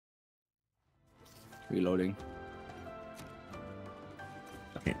Reloading.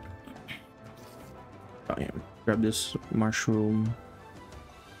 Okay. Oh, yeah. Grab this mushroom.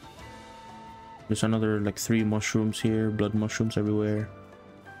 There's another like 3 mushrooms here. Blood mushrooms everywhere.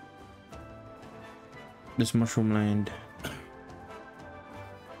 This mushroom land.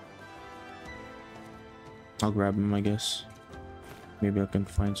 I'll grab them, I guess. Maybe I can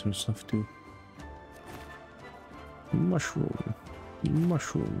find some stuff too. Mushroom.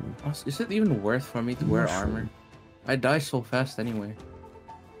 Mushroom. Is it even worth for me to wear armor? I die so fast anyway.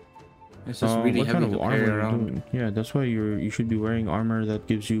 It's just really what heavy kind of to carry armor around. you doing? Yeah, that's why you should be wearing armor that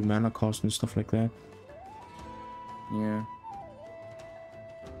gives you mana cost and stuff like that. Yeah.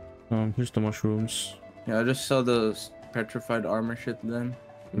 Here's the mushrooms. Yeah, I just saw the petrified armor shit then.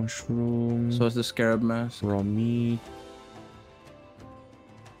 Mushroom. So is the scarab mask. Raw meat.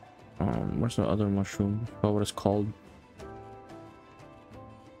 Where's the other mushroom? I forgot what it's called.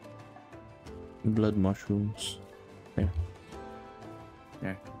 Blood mushrooms. Yeah.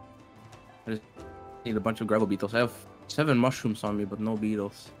 Yeah. I just need a bunch of gravel beetles. I have 7 mushrooms on me, but no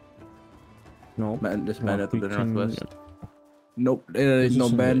beetles. No. Man, this bandit to we the can- northwest. Nope, This no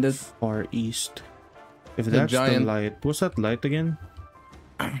is in the bandit. far east. If The that's giant- the light, what's that light again?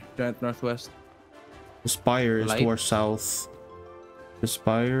 Giant northwest. The spire is Light? to our south. The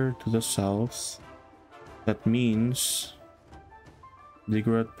spire to the south. That means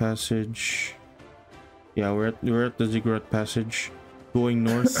Ziggurat Passage. Yeah, we're at the Ziggurat Passage. Going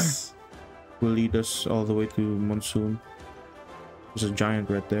north will lead us all the way to Monsoon. There's a giant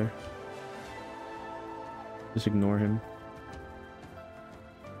right there. Just ignore him.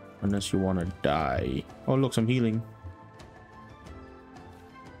 Unless you want to die. Oh look, some healing.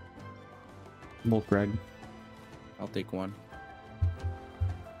 Bulk rag. I'll take one.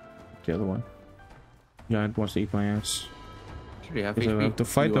 The other one. Giant wants to eat my ass. Should you have Guess I HP? have to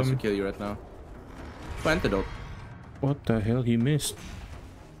fight He wants him. to kill you right now. Antidote. What the hell? He missed.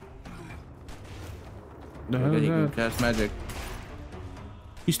 The hell Okay, is he can that? cast magic.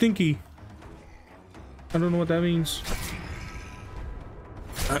 He's stinky. I don't know what that means.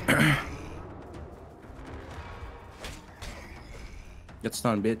 Get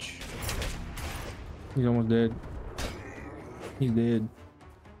stunned, bitch. He's almost dead. He's dead.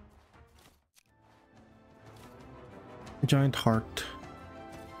 Giant heart.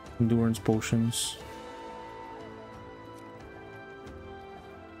 Endurance potions.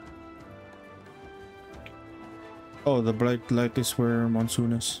 Oh, the bright light is where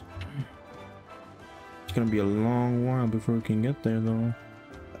Monsoon is. It's gonna be a long while before we can get there, though.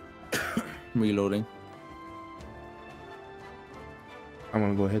 Reloading. I'm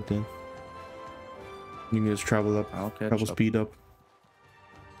gonna go ahead then. You can just travel up, I'll catch travel up. speed up.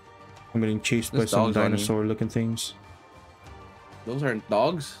 I'm getting chased by This some dog's on you. dinosaur-looking things. Those aren't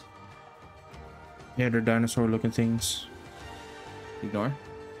dogs. Yeah, they're dinosaur-looking things. Ignore.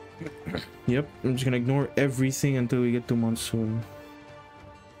 Yep, I'm just gonna ignore everything until we get to Monsoon.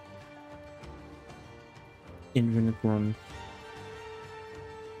 Infinite run.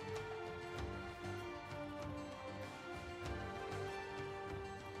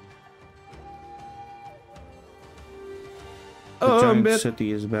 The Oh, giant bit.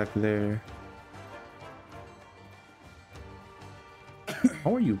 city is back there.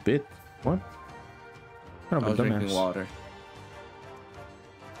 How are you, Bit? What? Kind I of was a drinking dumbass. water.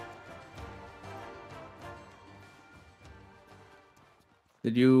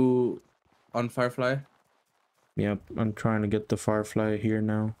 Did you on Firefly? Yep, I'm trying to get the Firefly here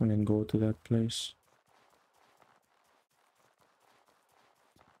now and then go to that place.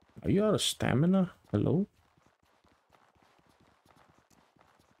 Are you out of stamina? Hello?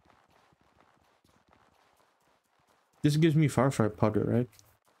 This gives me Firefly powder, right?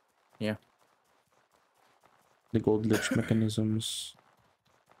 Yeah. The gold lich mechanisms.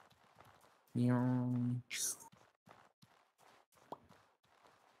 Hell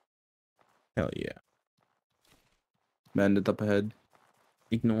yeah. Bandit up ahead.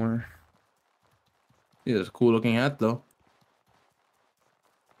 Ignore. Yeah, that's a cool looking hat though.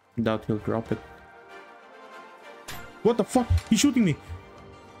 Doubt he'll drop it. What the fuck? He's shooting me!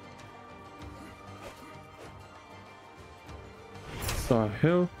 The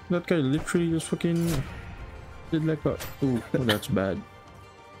hell? That guy literally just fucking did like a... Ooh, oh, that's bad.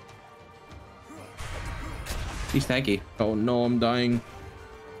 He's tanky. Oh no, I'm dying.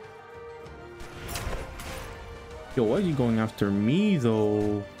 Yo, why are you going after me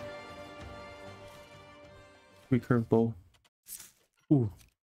though? Quick curveball. Ooh.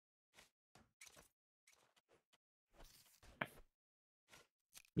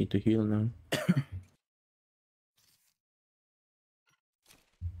 Need to heal now.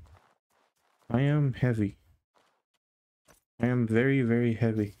 I am heavy. I am very, very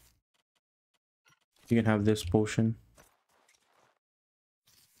heavy. You can have this potion.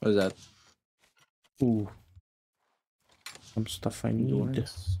 What is that? Ooh. Some stuff I need.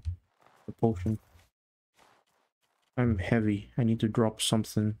 Endurance. The potion. I'm heavy. I need to drop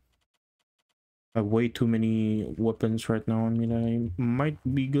something. I have way too many weapons right now. I mean, I might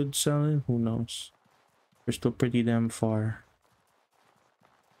be good selling. Who knows? We're still pretty damn far.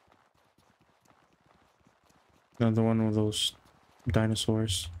 Another one of those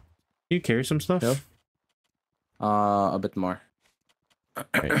dinosaurs. Do you carry some stuff? Yep. A bit more.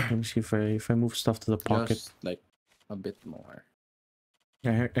 Right, let me see if I move stuff to the pocket. Just like a bit more.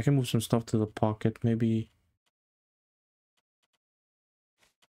 Yeah, I can move some stuff to the pocket. Maybe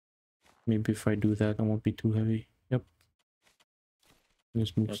if I do that, I won't be too heavy. Yep.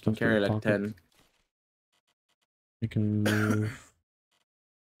 Just move I stuff can carry to the like pocket. 10. I can move.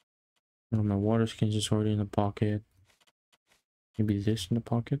 Oh, my water skin's just already in the pocket. Maybe this in the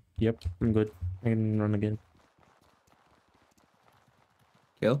pocket. Yep, I'm good. I can run again.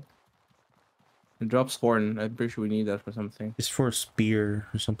 Kill. It drops horn. I'm pretty sure we need that for something. It's for a spear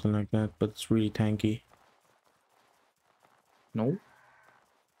or something like that, but it's really tanky. No.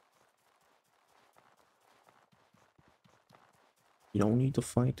 You don't need to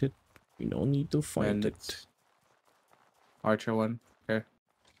fight it. You don't need to fight Bandits. it. Archer one. Okay.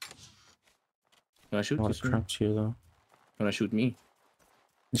 Can I shoot A lot this of one? traps here though. Can I shoot me?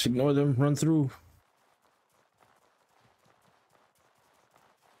 Just ignore them. Run through.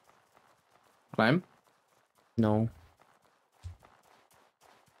 Climb? No.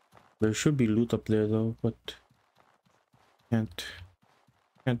 There should be loot up there though, but can't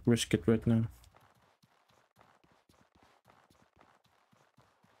risk it right now.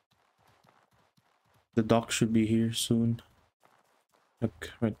 The dock should be here soon.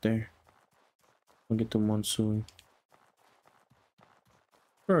 Look, right there. We'll get to Monsoon.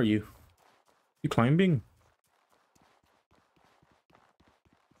 Where are you? You climbing?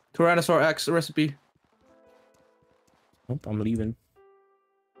 Tyrannosaur X recipe. Nope, I'm leaving.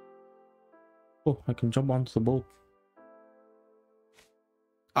 Oh, I can jump onto the boat.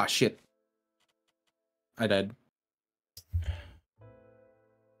 Ah, shit. I died.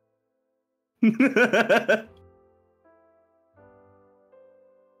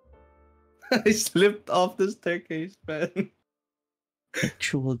 I slipped off the staircase, man.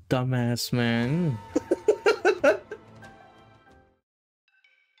 Actual dumbass, man.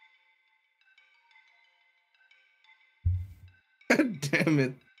 God damn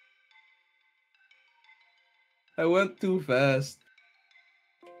it. I went too fast.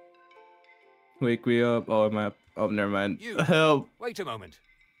 Wake me up. Oh, am I up? Oh, never mind. You. Help. Wait a moment.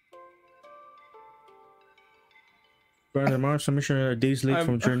 Brother Mars, submission days late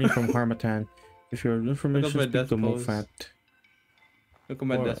from journey from Harmattan. If your information my speak death to pose. Mofat. Look at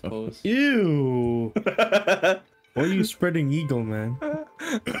my death pose. Ew! Why are you spreading eagle, man?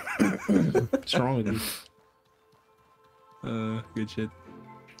 What's wrong with you? Good shit.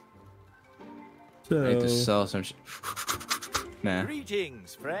 So, I need to sell some shit. Nah.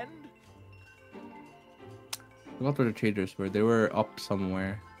 Greetings, friend. What were the traders were? They were up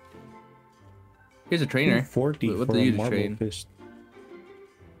somewhere. Here's a trainer. 40 What for do a you marble train? fist.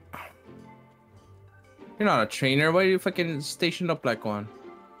 You're not a trainer. Why are you fucking stationed up like one?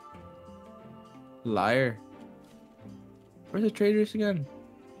 Liar. Where's the traders again?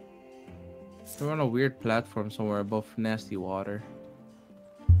 They're on a weird platform somewhere above nasty water.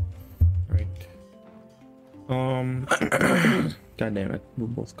 Right. God damn it. We're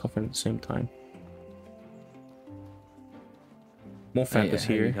both coughing at the same time. Mofat is I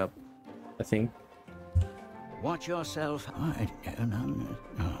need here, help. I think. Watch yourself. I don't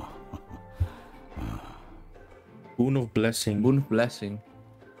know. Boon of Blessing. Boon of Blessing.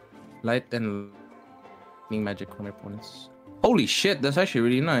 Light and lightning magic from opponents. Holy shit, that's actually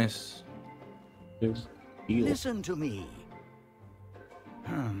really nice. There's heal. Listen to me.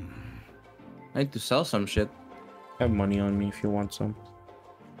 I need to sell some shit. I have money on me if you want some.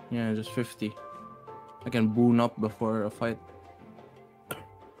 Yeah, just 50. I can boon up before a fight.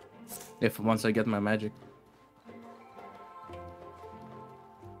 If once I get my magic.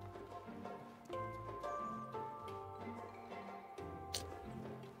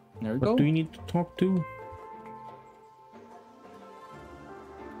 There we What go. do you need to talk to?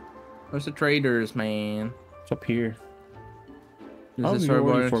 Where's the traders, man? It's up here. Is How have this you where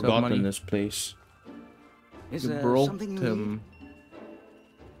already bonus of forgotten money? this place? Is You there broke something you him.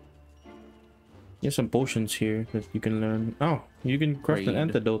 There's some potions here that you can learn. Oh, you can craft an Trade.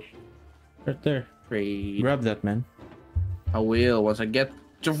 antidote. Right there. Trade. Grab that, man. I will once I get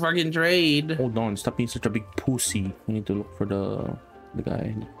to fucking trade. Hold on, stop being such a big pussy. We need to look for the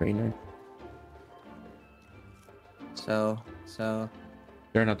guy, the trainer. So.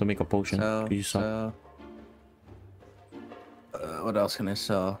 Dare not to make a potion. So. You suck. What else can I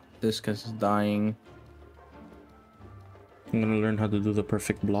sell? This guy's dying. I'm gonna learn how to do the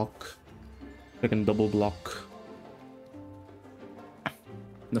perfect block. I can double block.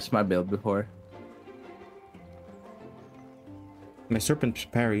 That's my build before. My serpent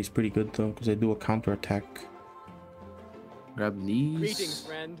parry is pretty good though, because I do a counter attack. Grab these. Greetings,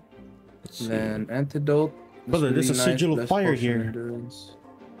 friend. Then antidote. Brother, there's a sigil of Less fire potion here. endurance.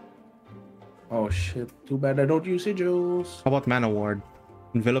 Oh shit! Too bad I don't use sigils. How about mana ward?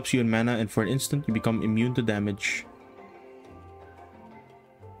 Envelops you in mana, and for an instant you become immune to damage.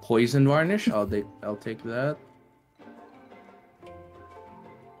 Poison varnish. I'll take that.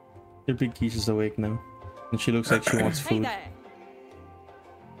 Your big keys is awake now, and she looks like she wants Hey food. there.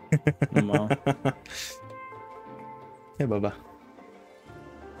 Wow. Hey, Baba.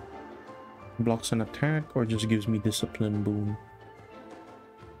 Blocks an attack or just gives me discipline boon.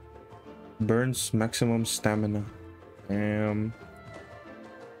 Burns maximum stamina.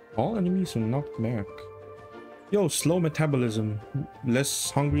 All enemies are knocked back. Yo, slow metabolism.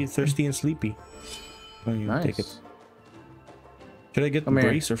 Less hungry, thirsty, and sleepy. Oh, you Nice. take it. Should I get Come here.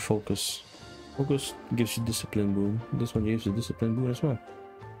 brace or focus? Focus gives you discipline boon. This one gives you discipline boon as well.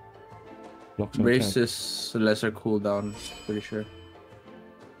 Blocks an Brace attack. is lesser cooldown. Pretty sure.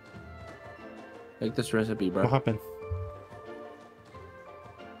 Take this recipe, bro. What happened?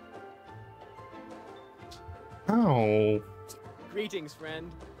 Ow. Greetings,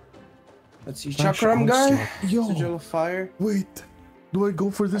 friend. Let's see, Flash Chakram guy. onslaught. Yo. Sigil of fire. Wait, do I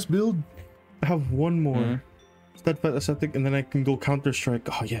go for this build? I have one more. Mhm. Steadfast Ascetic, and then I can go Counter Strike.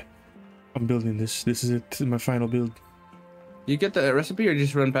 Oh yeah, I'm building this. This is it. This is my final build. You get the recipe or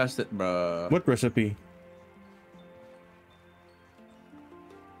just run past it, bro? What recipe?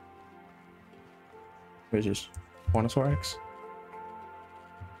 Where's this? Monosaur X?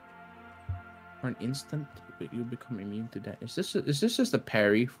 For an instant, you become immune to that. Is this just a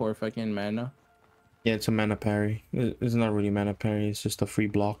parry for fucking mana? Yeah, it's a mana parry. It's not really mana parry. It's just a free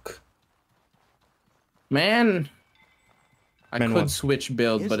block. Man, I Man, could what? switch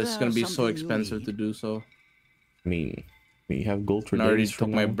build, Is but it's there gonna be so something you expensive need? to do so. I mean, we have gold for And I already days took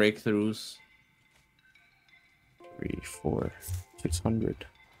from my now. breakthroughs. 3, 4, 600.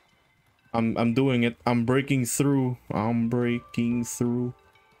 I'm doing it. I'm breaking through. I'm breaking through.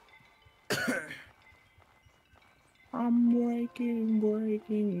 I'm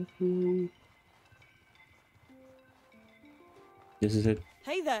breaking through. This is it.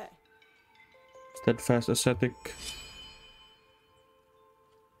 Hey there. Steadfast Ascetic.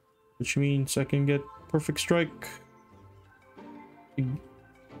 Which means I can get Perfect Strike.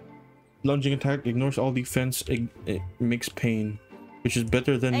 Lunging attack ignores all defense. It makes pain. Which is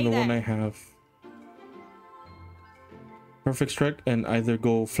better than Hey the one there. I have. Perfect Strike and either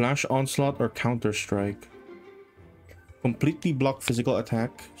go Flash Onslaught or Counter Strike. Completely block physical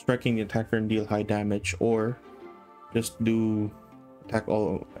attack, striking the attacker and deal high damage, or just do attack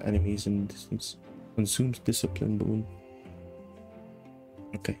all enemies in distance. Consumes discipline boon.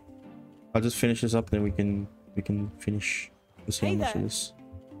 Okay. I'll just finish this up, then we can finish the Hey same much of there. this.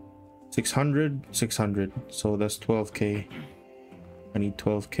 600, 600. So that's 12k. I need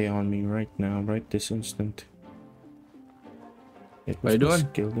 12k on me right now, right this instant. Yeah, What you what's my doing?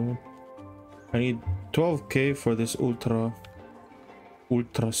 skill doing? I need 12k for this ultra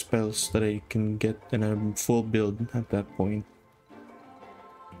spells that I can get in a full build at that point.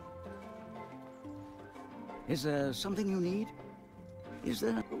 Is there something you need? Is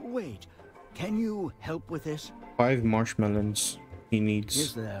there... Wait, can you help with this? 5 marshmallows he Is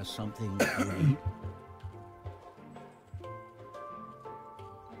needs. there something you need?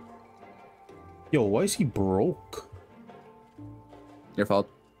 Yo, why is he broke? Your fault.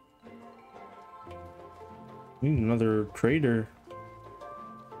 Need another trader.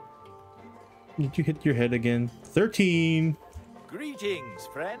 Did you hit your head again? 13! Greetings,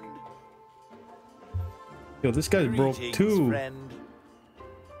 friend. Yo, this guy's broke Greetings, too. friend.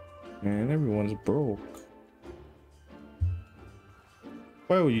 Man, everyone's broke.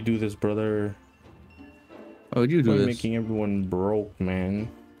 Why would you do this, brother? Why would you do Why this? making everyone broke, man?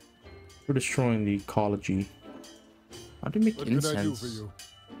 We're destroying the ecology. How do you make What can I do incense? for you?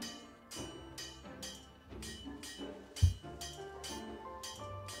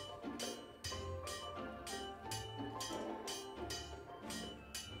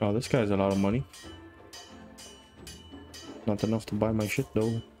 Oh, this guy's a lot of money. Not enough to buy my shit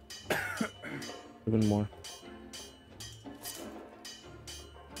though. Even more.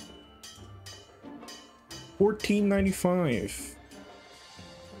 $14.95.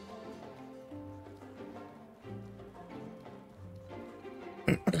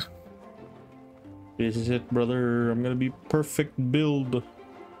 This is it, brother. I'm gonna be perfect build.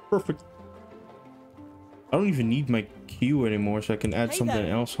 Perfect. I don't even need my Q anymore, so I can add Hey something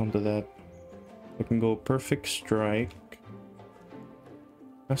there. else onto that. I can go perfect strike.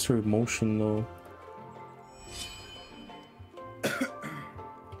 Master emotion though.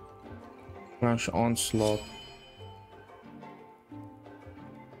 Flash onslaught.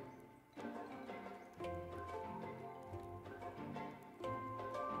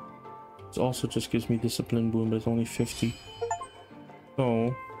 It also just gives me discipline boon, but it's only 50.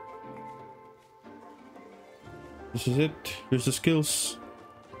 So this is it. Here's the skills.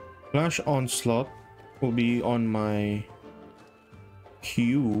 Flash onslaught will be on my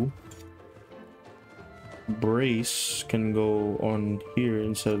Q. Brace can go on here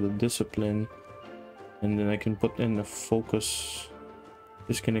instead of the discipline, and then I can put in the focus.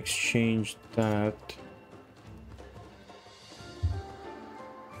 Just can exchange that.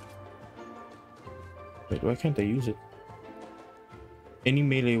 Wait, why can't I use it? Any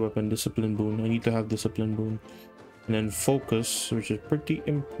melee weapon, discipline boon. I need to have discipline boon. And then focus, which is pretty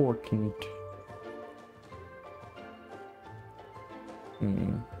important.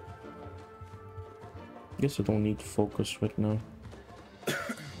 Guess I don't need focus right now. I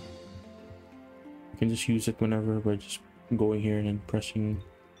can just use it whenever by just going here and then pressing.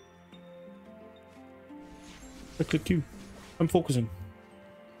 I click Q. I'm focusing.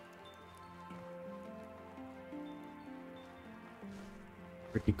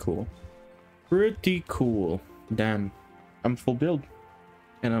 Pretty cool. Pretty cool. Damn. I'm full build.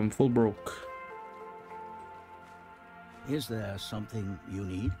 And I'm full broke. Is there something you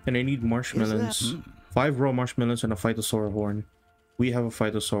need? And I need marshmallows. 5 raw marshmallows and a phytosaur horn. We have a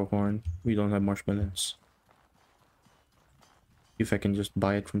phytosaur horn. We don't have marshmallows. If I can just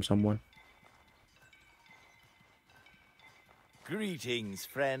buy it from someone. Greetings,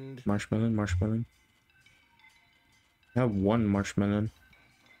 friend. Marshmallow, marshmallow. I have 1 marshmallow.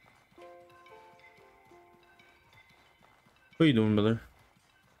 What are you doing, brother?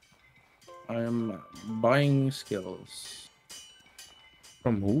 I am buying skills.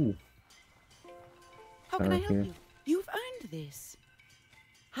 From who? How can I Okay. help you? You've earned this.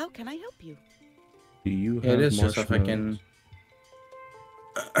 How can I help you? Do you Yeah, have it is just if I marshmallows?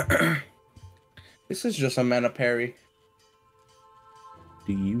 can. This is just a mana parry.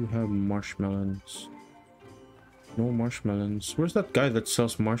 Do you have marshmallows? No marshmallows. Where's that guy that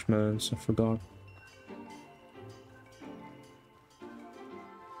sells marshmallows? I forgot.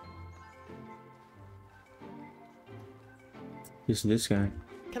 It's this guy.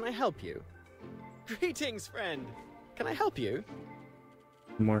 Can I help you? Greetings, friend. Can I help you?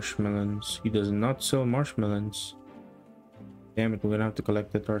 Marshmallows. He does not sell marshmallows. Damn it, we're gonna have to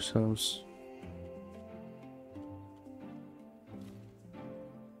collect it ourselves.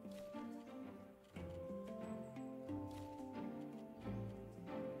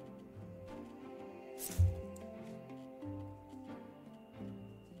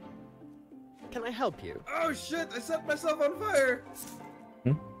 Can I help you? Oh shit! I set myself on fire.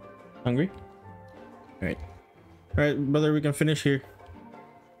 Hungry? Alright. Alright, brother, we can finish here.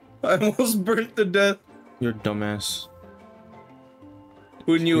 I almost burnt to death. You're dumbass.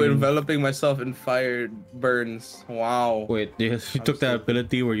 Who knew enveloping myself in fire burns? Wow. Wait, you took that so-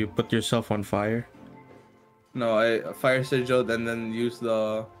 ability where you put yourself on fire? No, I fire sigiled and then used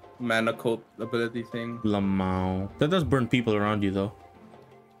the mana coat ability thing. Lamau. That does burn people around you though.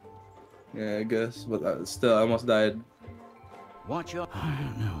 Yeah, I guess, but still, I almost died. Watch your...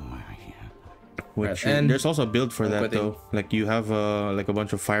 Which Right, and there's also a build for I'm that quitting. though. Like you have like a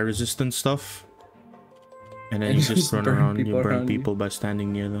bunch of fire resistant stuff, and then And you just just run burn around. You people burn around you. people by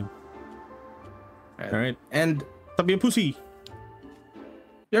standing near them. Right. All right, And stop being a pussy.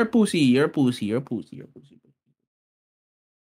 you're a pussy. You're a pussy. You're a pussy. You're a pussy.